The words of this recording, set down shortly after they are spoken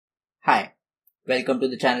Hi, welcome to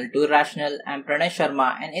the channel Too Rational. I'm Pranay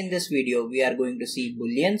Sharma, and in this video we are going to see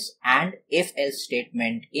Booleans and if-else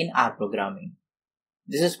statement in R programming.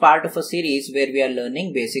 This is part of a series where we are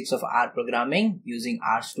learning basics of R programming using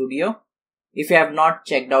RStudio. If you have not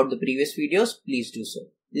checked out the previous videos, please do so.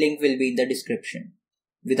 Link will be in the description.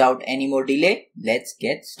 Without any more delay, let's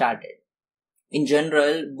get started. In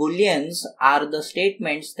general, Booleans are the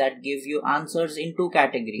statements that give you answers in two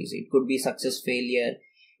categories. It could be success, failure.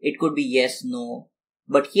 It could be yes, no.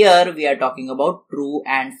 But here we are talking about true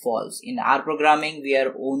and false. In R programming, we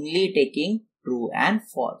are only taking true and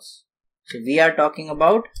false. So we are talking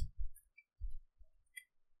about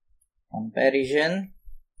comparison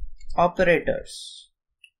operators.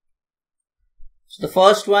 So the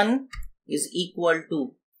first one is equal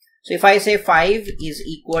to. So if I say 5 is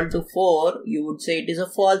equal to 4, you would say it is a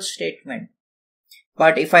false statement.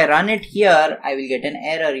 But if I run it here, I will get an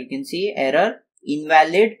error. You can see error,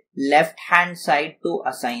 invalid left hand side to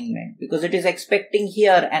assignment, because it is expecting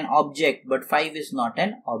here an object, but 5 is not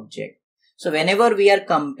an object. So whenever we are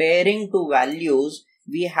comparing two values,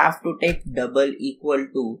 we have to take double equal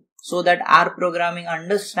to, so that our programming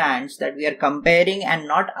understands that we are comparing and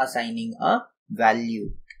not assigning a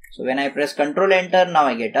value. So when I press Ctrl Enter, now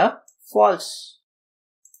I get a false.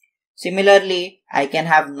 Similarly, I can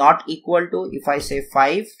have not equal to. If I say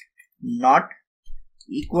 5 not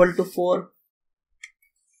equal to 4,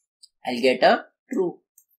 I'll get a true.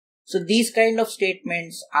 So these kind of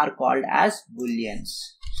statements are called as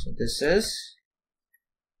Booleans. So this is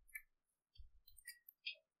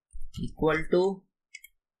equal to,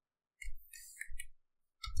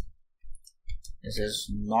 this is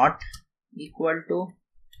not equal to.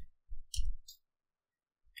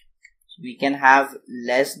 So we can have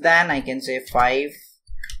less than, I can say 5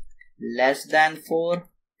 less than 4,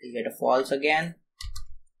 we get a false again.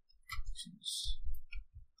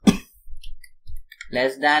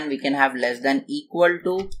 Less than, we can have less than equal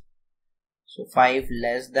to. So 5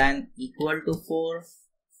 less than equal to 4.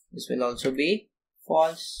 This will also be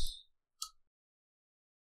false.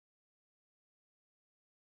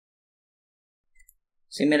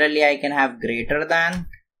 Similarly, I can have greater than.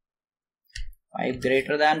 5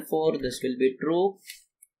 greater than 4. This will be true.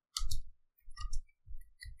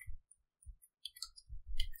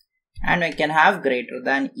 And we can have greater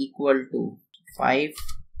than equal to. 5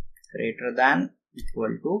 greater than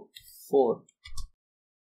equal to 4.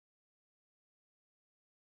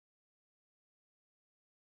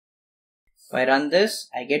 If I run this,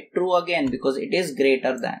 I get true again because it is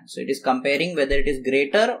greater than. So it is comparing whether it is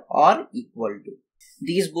greater or equal to.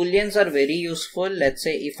 These booleans are very useful. Let's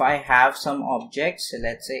say if I have some objects,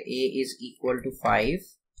 let's say A is equal to 5,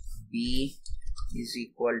 B is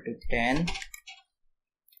equal to 10,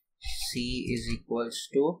 C is equals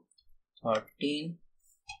to 13.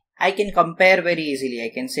 I can compare very easily.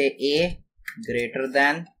 I can say A greater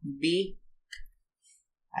than B.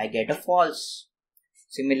 I get a false.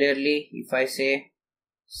 Similarly, if I say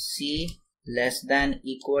C less than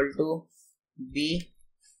equal to B,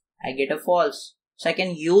 I get a false. So I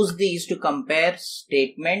can use these to compare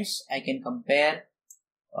statements. I can compare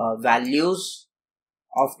values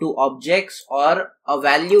of two objects or a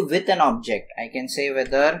value with an object. I can say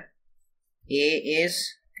whether A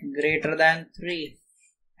is greater than 3.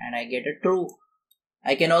 And I get a true.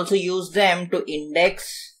 I can also use them to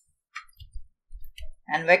index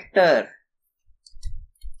and vector.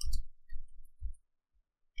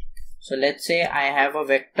 So let's say I have a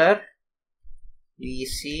vector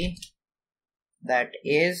VC that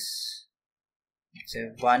is, let's say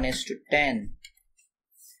 1 is to 10.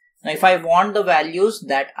 Now if I want the values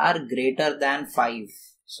that are greater than 5,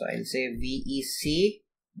 so I'll say VEC,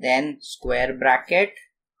 then square bracket.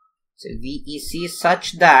 So VEC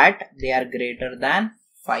such that they are greater than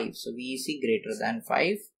 5. So VEC greater than 5.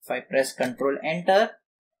 If I press Ctrl Enter,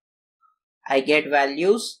 I get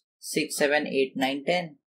values 6, 7, 8, 9,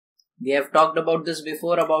 10. We have talked about this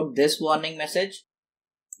before, about this warning message.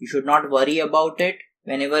 You should not worry about it.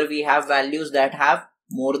 Whenever we have values that have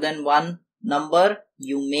more than one number,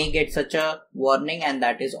 you may get such a warning, and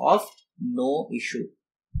that is of no issue.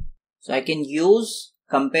 So I can use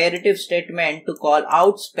comparative statement to call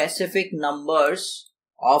out specific numbers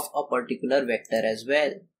of a particular vector as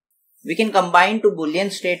well. We can combine two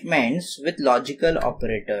Boolean statements with logical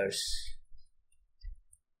operators.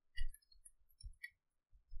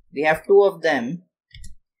 We have two of them.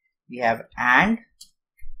 We have AND,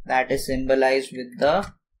 that is symbolized with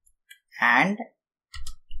the AND,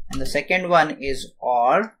 and the second one is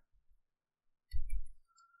OR,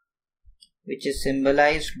 which is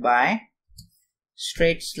symbolized by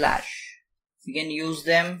straight slash. You can use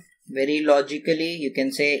them very logically, you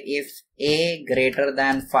can say if A greater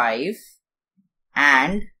than 5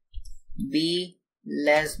 and B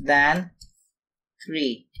less than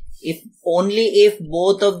 3. Only if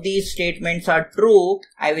both of these statements are true,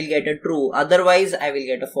 I will get a true. Otherwise, I will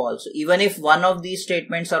get a false. Even if one of these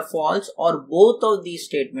statements are false or both of these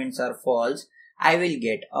statements are false, I will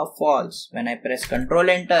get a false. When I press Ctrl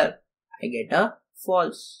Enter, I get a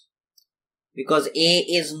false. Because A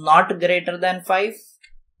is not greater than 5.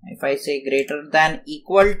 If I say greater than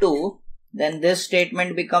equal to, then this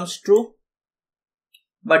statement becomes true.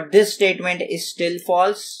 But this statement is still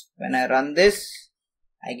false. When I run this,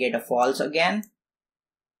 I get a false again.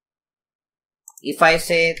 If I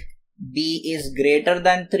say B is greater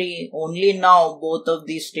than 3, only now both of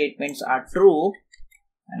these statements are true.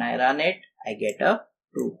 When I run it, I get a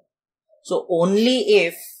true. So only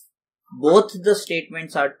if both the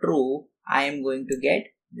statements are true, I am going to get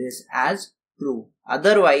this as true.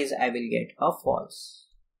 Otherwise, I will get a false.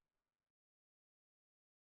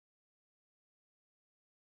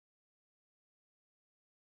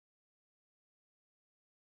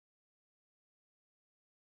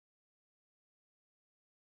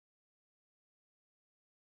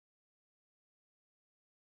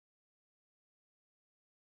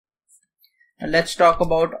 Now let's talk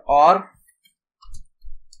about OR.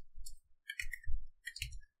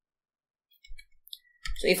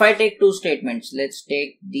 So if I take two statements, let's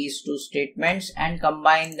take these two statements and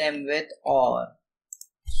combine them with OR.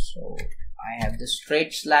 So I have the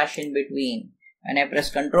straight slash in between. When I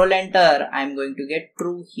press Ctrl Enter, I am going to get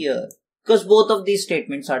true here because both of these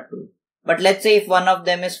statements are true. But let's say if one of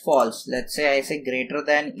them is false, let's say I say greater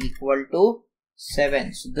than equal to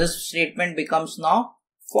 7. So this statement becomes now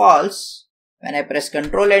false. When I press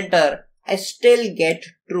Ctrl Enter, I still get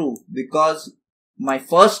true because my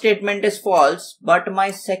first statement is false, but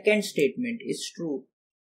my second statement is true.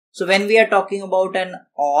 So when we are talking about an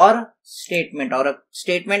OR statement or a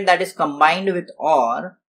statement that is combined with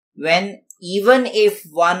OR, when even if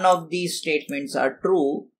one of these statements are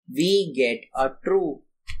true, we get a true.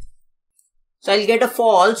 So I'll get a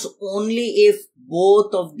false only if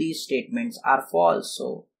both of these statements are false.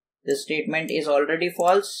 So this statement is already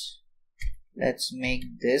false. Let's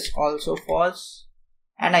make this also false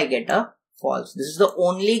and I get a false. This is the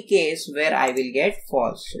only case where I will get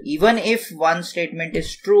false. So even if one statement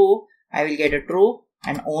is true, I will get a true,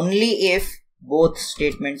 and only if both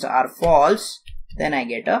statements are false, then I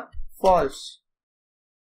get a false.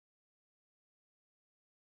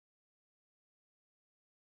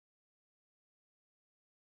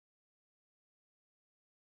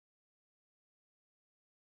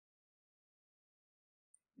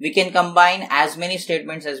 We can combine as many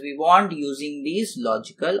statements as we want using these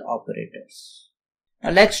logical operators. Now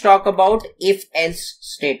let's talk about if-else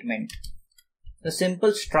statement. The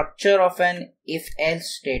simple structure of an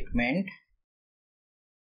if-else statement.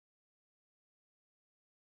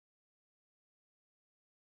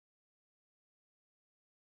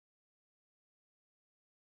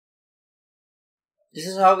 This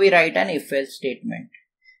is how we write an if-else statement.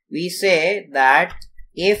 We say that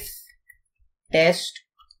if test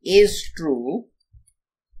is true,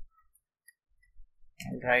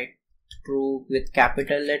 I'll write true with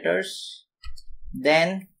capital letters,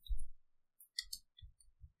 then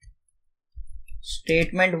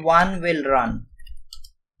statement 1 will run,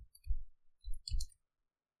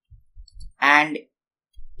 and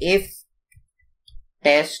if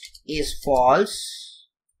test is false,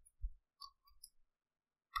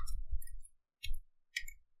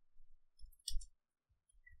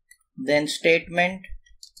 then statement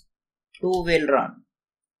 2 will run.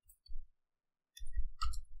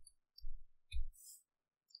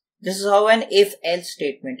 This is how an if-else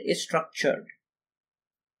statement is structured.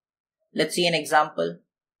 Let's see an example.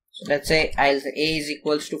 So let's say I'll say A is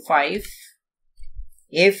equals to 5.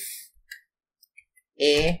 If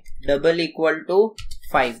A double equal to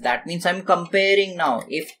 5, that means I'm comparing now.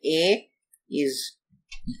 If A is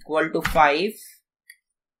equal to 5,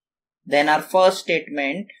 then our first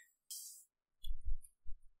statement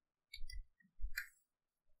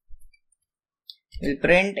will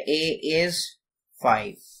print A is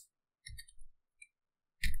 5.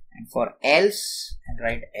 And for else, I'll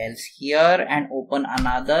write else here and open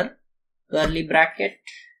another curly bracket,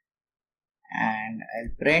 and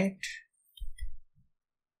I'll print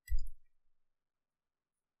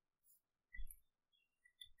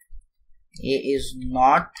A is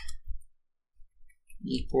not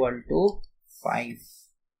equal to 5.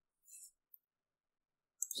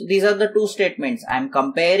 So these are the two statements. I am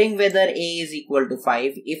comparing whether A is equal to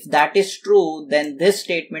 5. If that is true, then this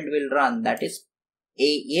statement will run, that is A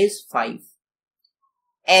is 5.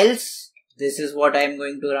 else this is what I am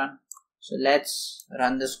going to run. So let's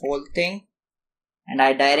run this whole thing and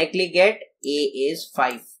I directly get a is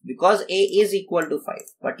 5 because a is equal to 5.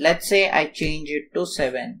 But let's say I change it to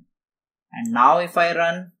 7 and now if I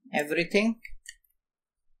run everything,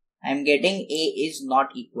 I am getting a is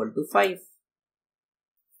not equal to 5.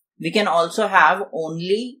 We can also have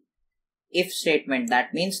only if statement.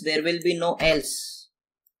 That means there will be no else.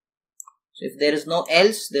 So if there is no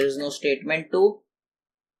else, there is no statement 2.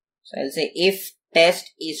 So I'll say if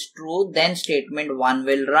test is true, then statement 1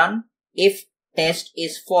 will run. If test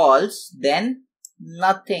is false, then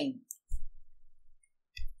nothing.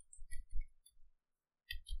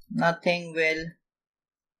 Nothing will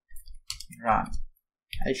run.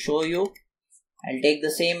 I'll show you. I'll take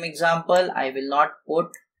the same example. I will not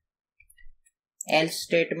put else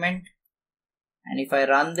statement. And if I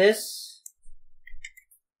run this,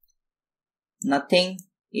 nothing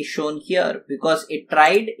is shown here because it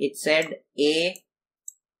tried. It said a,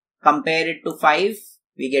 compare it to 5.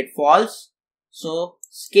 We get false. So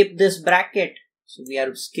skip this bracket. So we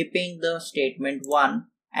are skipping the statement 1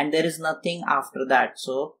 and there is nothing after that.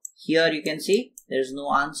 So here you can see there is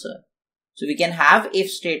no answer. So we can have if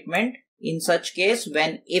statement. In such case,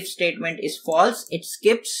 when if statement is false, it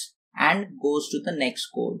skips and goes to the next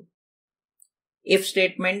code. If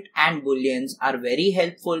statement and booleans are very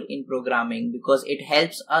helpful in programming because it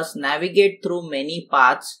helps us navigate through many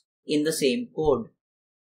paths in the same code.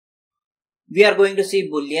 We are going to see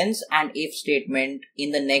booleans and if statement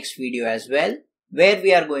in the next video as well, where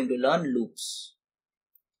we are going to learn loops.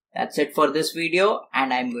 That's it for this video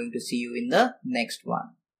and I'm going to see you in the next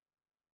one.